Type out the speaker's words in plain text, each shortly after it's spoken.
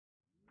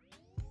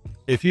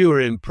If you are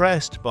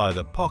impressed by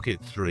the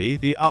Pocket 3,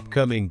 the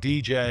upcoming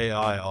DJI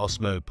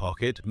OSMO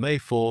Pocket May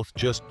 4th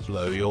just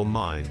blow your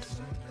mind.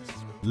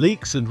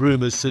 Leaks and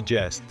rumors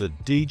suggest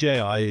that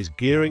DJI is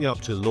gearing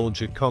up to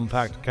launch a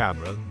compact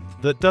camera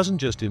that doesn't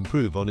just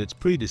improve on its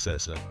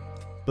predecessor,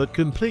 but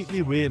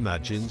completely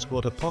reimagines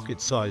what a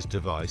pocket-sized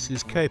device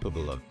is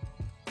capable of.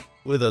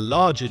 With a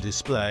larger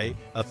display,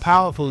 a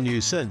powerful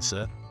new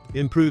sensor,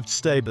 improved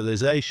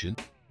stabilization,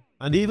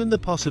 and even the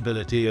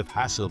possibility of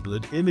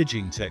Hasselblood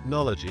imaging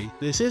technology,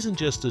 this isn't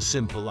just a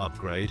simple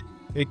upgrade,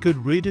 it could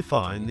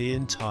redefine the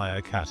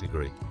entire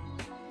category.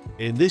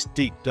 In this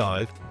deep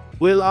dive,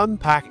 we'll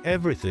unpack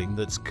everything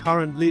that's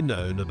currently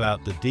known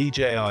about the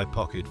DJI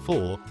Pocket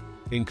 4,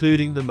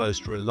 including the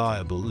most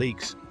reliable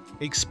leaks,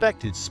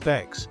 expected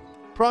specs,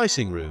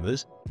 pricing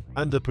rumors,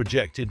 and the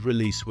projected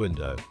release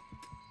window.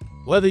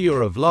 Whether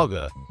you're a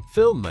vlogger,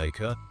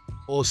 filmmaker,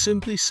 or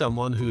simply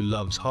someone who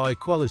loves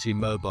high-quality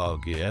mobile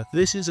gear,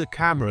 this is a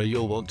camera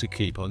you'll want to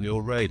keep on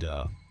your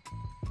radar.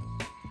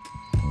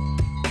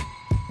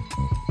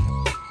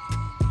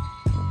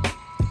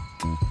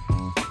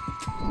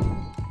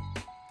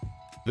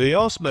 The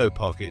OSMO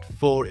Pocket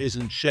 4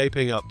 isn't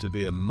shaping up to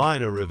be a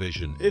minor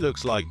revision. It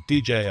looks like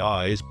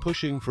DJI is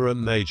pushing for a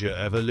major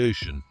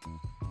evolution.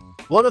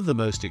 One of the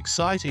most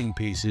exciting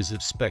pieces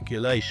of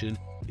speculation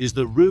is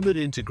the rumored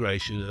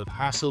integration of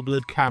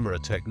Hasselblood camera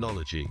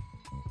technology.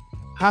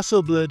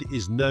 Hasselblood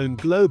is known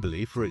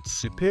globally for its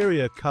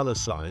superior color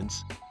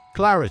science,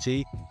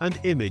 clarity, and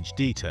image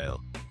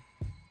detail.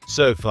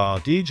 So far,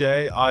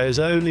 DJI has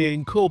only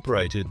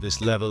incorporated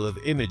this level of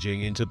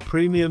imaging into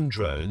premium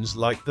drones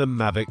like the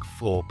Mavic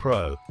 4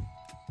 Pro.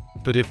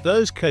 But if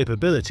those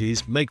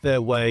capabilities make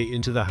their way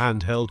into the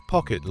handheld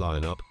Pocket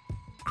lineup,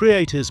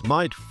 creators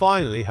might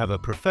finally have a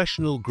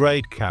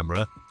professional-grade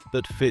camera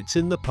that fits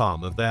in the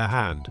palm of their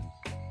hand.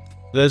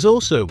 There's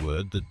also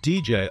word that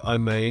DJI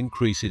may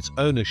increase its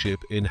ownership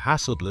in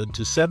Hasselblood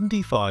to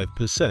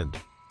 75%,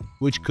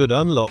 which could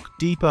unlock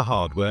deeper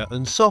hardware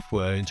and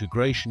software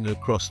integration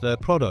across their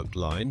product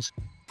lines,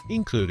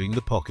 including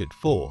the Pocket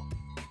 4.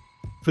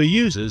 For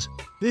users,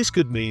 this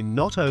could mean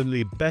not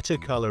only better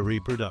color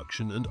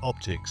reproduction and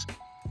optics,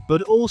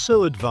 but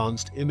also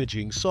advanced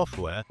imaging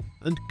software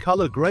and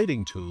color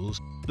grading tools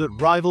that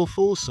rival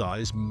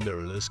full-size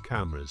mirrorless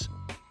cameras.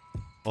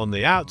 On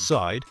the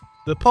outside,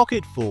 the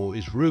Pocket 4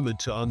 is rumored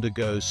to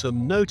undergo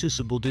some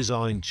noticeable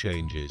design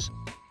changes.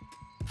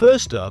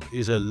 First up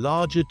is a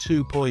larger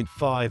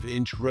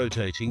 2.5-inch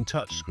rotating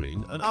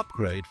touchscreen, an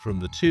upgrade from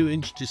the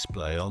 2-inch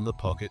display on the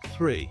Pocket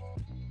 3.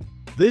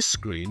 This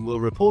screen will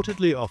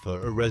reportedly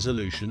offer a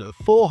resolution of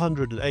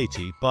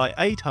 480 by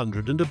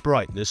 800 and a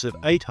brightness of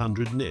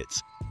 800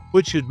 nits,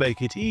 which should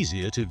make it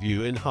easier to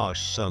view in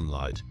harsh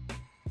sunlight.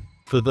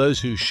 For those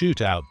who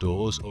shoot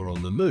outdoors or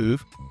on the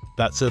move,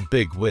 that's a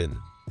big win.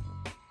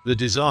 The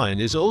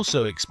design is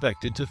also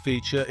expected to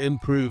feature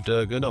improved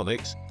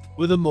ergonomics,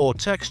 with a more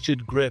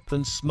textured grip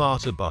and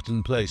smarter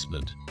button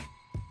placement.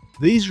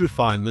 These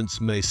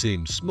refinements may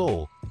seem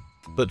small,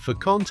 but for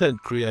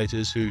content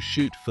creators who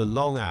shoot for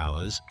long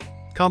hours,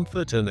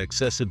 comfort and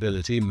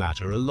accessibility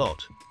matter a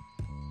lot.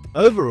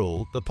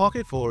 Overall, the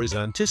Pocket 4 is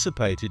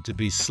anticipated to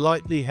be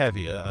slightly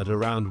heavier at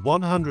around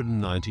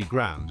 190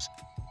 grams,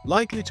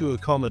 likely to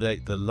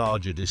accommodate the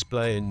larger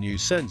display and new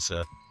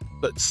sensor,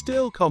 but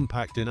still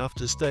compact enough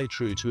to stay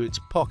true to its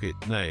Pocket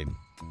name.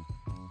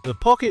 The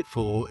Pocket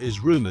 4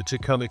 is rumored to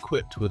come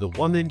equipped with a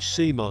 1-inch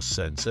CMOS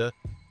sensor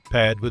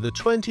paired with a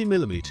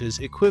 20mm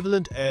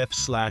equivalent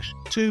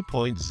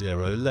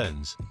f/2.0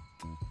 lens.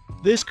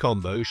 This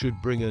combo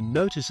should bring a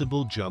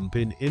noticeable jump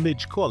in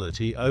image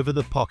quality over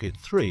the Pocket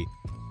 3,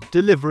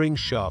 delivering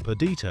sharper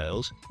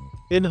details,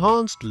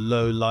 enhanced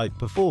low-light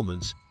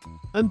performance,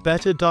 and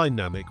better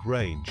dynamic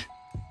range.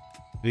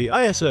 The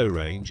ISO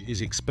range is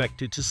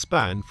expected to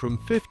span from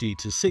 50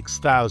 to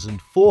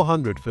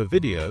 6,400 for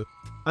video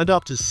and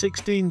up to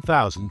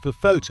 16,000 for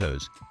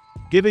photos,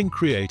 giving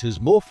creators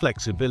more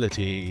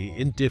flexibility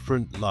in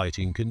different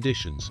lighting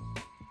conditions.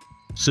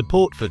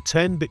 Support for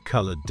 10-bit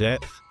color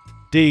depth,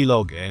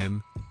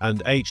 D-Log-M,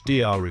 and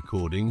HDR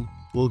recording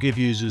will give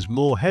users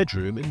more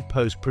headroom in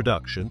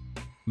post-production,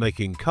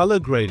 making color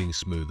grading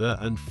smoother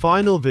and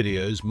final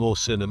videos more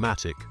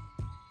cinematic.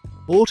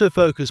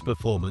 Autofocus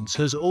performance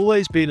has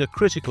always been a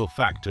critical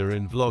factor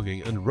in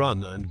vlogging and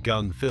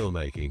run-and-gun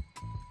filmmaking,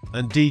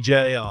 and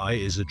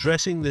DJI is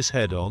addressing this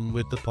head-on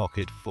with the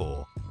Pocket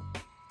 4.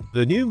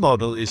 The new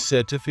model is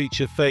said to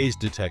feature phase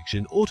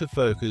detection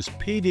autofocus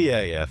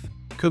PDAF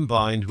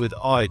combined with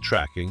eye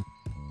tracking,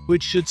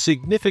 which should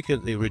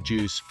significantly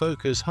reduce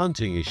focus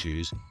hunting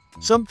issues,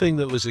 something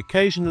that was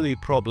occasionally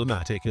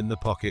problematic in the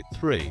Pocket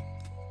 3.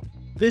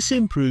 This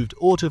improved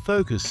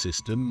autofocus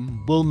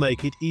system will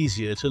make it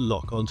easier to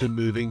lock onto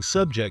moving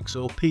subjects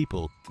or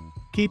people,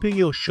 keeping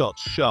your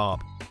shots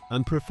sharp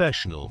and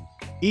professional,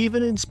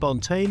 even in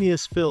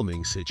spontaneous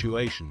filming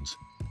situations.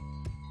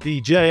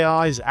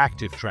 DJI's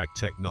ActiveTrack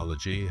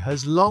technology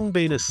has long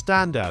been a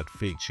standout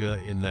feature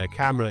in their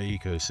camera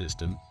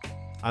ecosystem,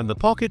 and the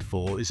Pocket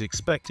 4 is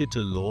expected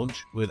to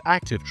launch with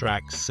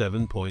ActiveTrack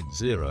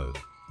 7.0.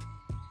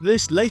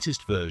 This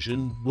latest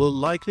version will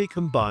likely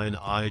combine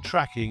eye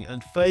tracking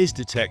and phase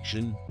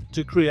detection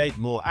to create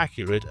more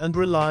accurate and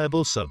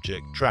reliable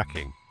subject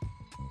tracking.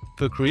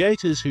 For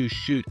creators who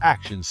shoot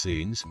action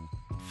scenes,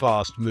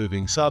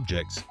 fast-moving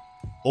subjects,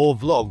 or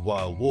vlog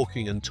while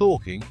walking and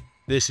talking,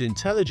 this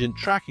intelligent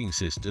tracking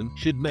system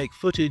should make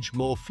footage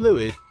more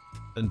fluid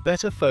and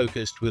better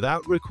focused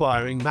without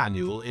requiring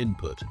manual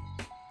input.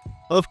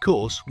 Of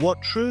course,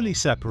 what truly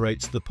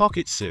separates the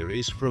Pocket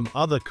series from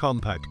other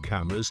compact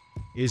cameras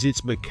is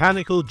its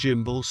mechanical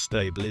gimbal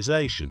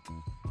stabilization,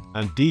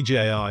 and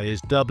DJI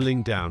is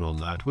doubling down on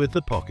that with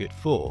the Pocket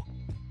 4.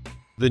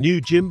 The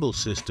new gimbal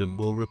system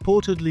will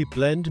reportedly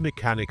blend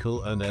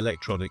mechanical and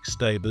electronic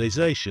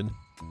stabilization,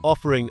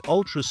 offering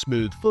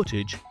ultra-smooth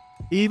footage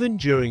even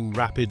during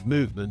rapid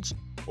movements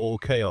or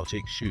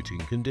chaotic shooting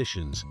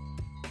conditions.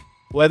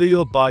 Whether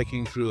you're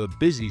biking through a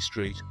busy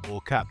street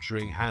or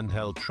capturing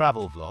handheld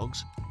travel vlogs,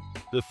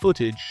 the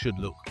footage should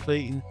look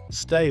clean,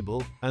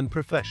 stable, and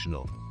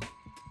professional.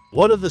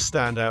 One of the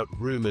standout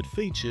rumored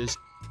features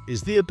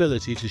is the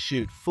ability to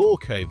shoot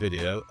 4K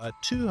video at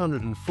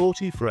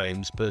 240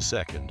 frames per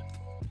second.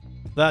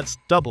 That's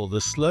double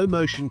the slow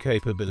motion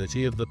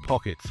capability of the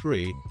Pocket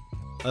 3,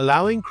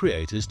 allowing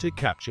creators to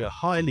capture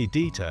highly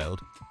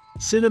detailed,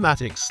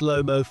 cinematic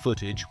slow-mo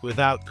footage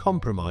without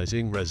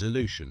compromising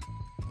resolution.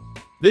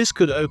 This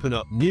could open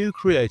up new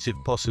creative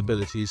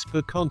possibilities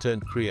for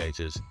content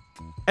creators.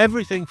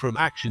 Everything from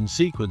action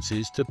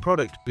sequences to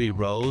product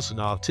B-rolls and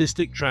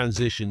artistic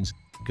transitions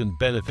can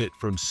benefit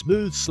from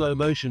smooth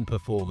slow-motion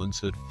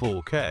performance at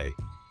 4K.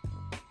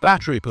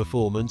 Battery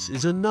performance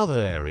is another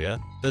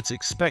area that's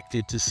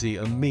expected to see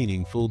a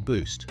meaningful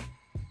boost.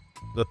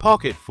 The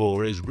Pocket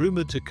 4 is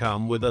rumored to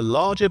come with a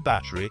larger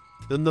battery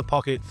than the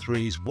Pocket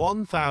 3's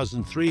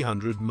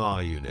 1300 mAh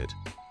unit.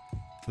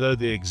 Though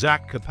the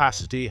exact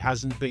capacity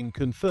hasn't been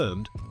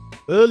confirmed,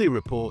 early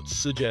reports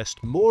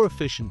suggest more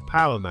efficient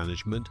power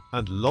management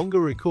and longer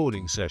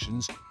recording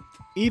sessions,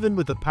 even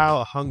with a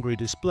power-hungry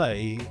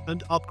display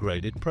and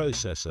upgraded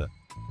processor.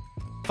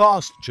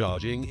 Fast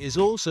charging is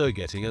also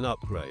getting an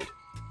upgrade.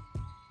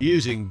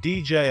 Using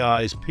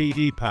DJI's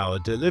PD power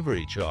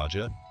delivery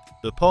charger,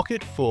 the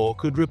Pocket 4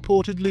 could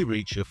reportedly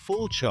reach a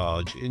full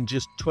charge in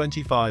just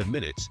 25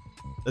 minutes,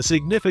 a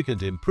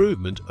significant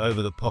improvement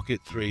over the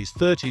Pocket 3's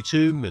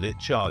 32-minute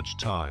charge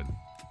time.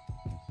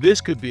 This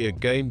could be a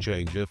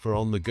game-changer for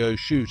on-the-go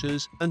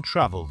shooters and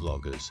travel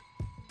vloggers.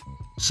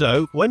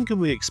 So, when can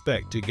we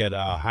expect to get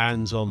our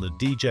hands on the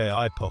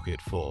DJI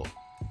Pocket 4?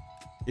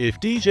 If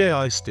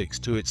DJI sticks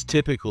to its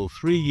typical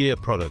 3-year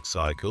product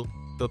cycle,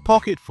 the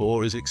Pocket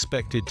 4 is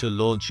expected to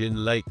launch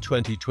in late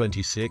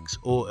 2026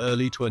 or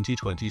early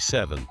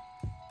 2027.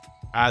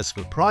 As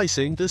for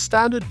pricing, the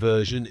standard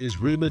version is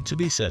rumored to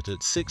be set at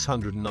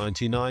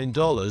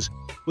 $699,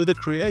 with a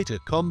creator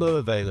combo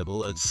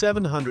available at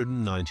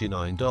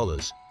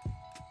 $799.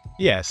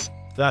 Yes,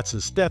 that's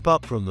a step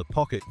up from the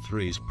Pocket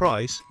 3's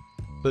price,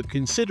 but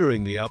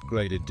considering the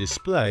upgraded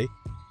display,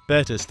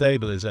 better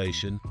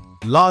stabilization,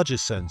 larger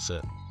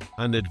sensor,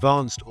 and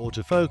advanced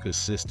autofocus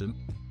system,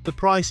 the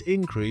price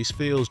increase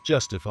feels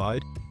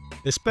justified,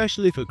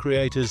 especially for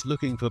creators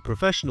looking for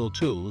professional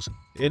tools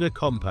in a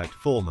compact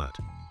format.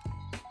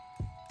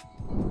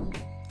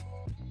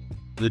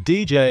 The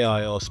DJI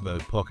OSMO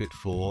Pocket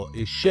 4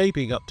 is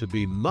shaping up to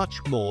be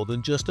much more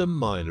than just a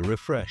minor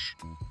refresh.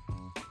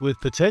 With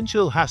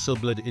potential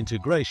Hasselblood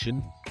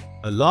integration,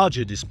 a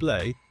larger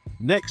display,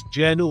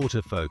 next-gen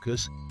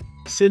autofocus,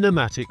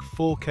 cinematic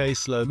 4K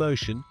slow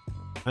motion,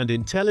 and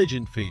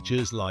intelligent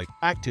features like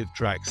Active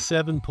Track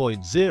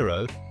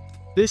 7.0,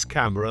 this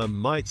camera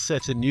might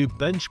set a new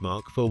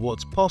benchmark for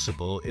what's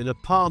possible in a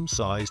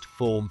palm-sized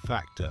form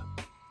factor.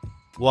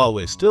 While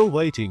we're still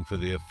waiting for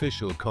the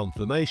official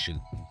confirmation,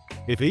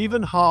 if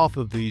even half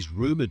of these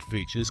rumored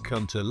features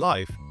come to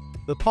life,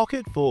 the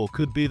Pocket 4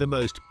 could be the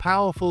most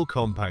powerful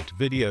compact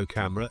video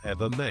camera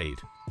ever made.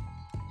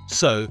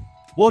 So,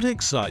 what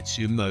excites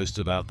you most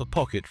about the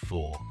Pocket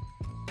 4?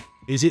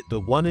 Is it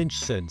the 1-inch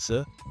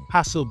sensor,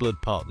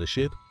 Hasselblood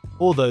partnership,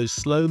 or those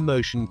slow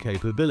motion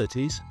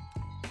capabilities?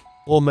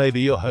 Or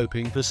maybe you're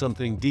hoping for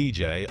something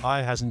DJI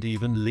hasn't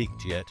even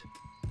leaked yet?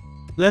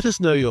 Let us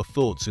know your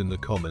thoughts in the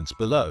comments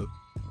below,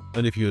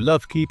 and if you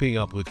love keeping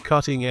up with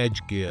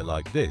cutting-edge gear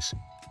like this,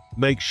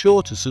 make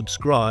sure to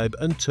subscribe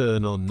and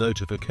turn on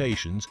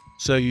notifications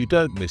so you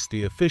don't miss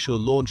the official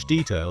launch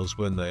details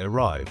when they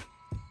arrive.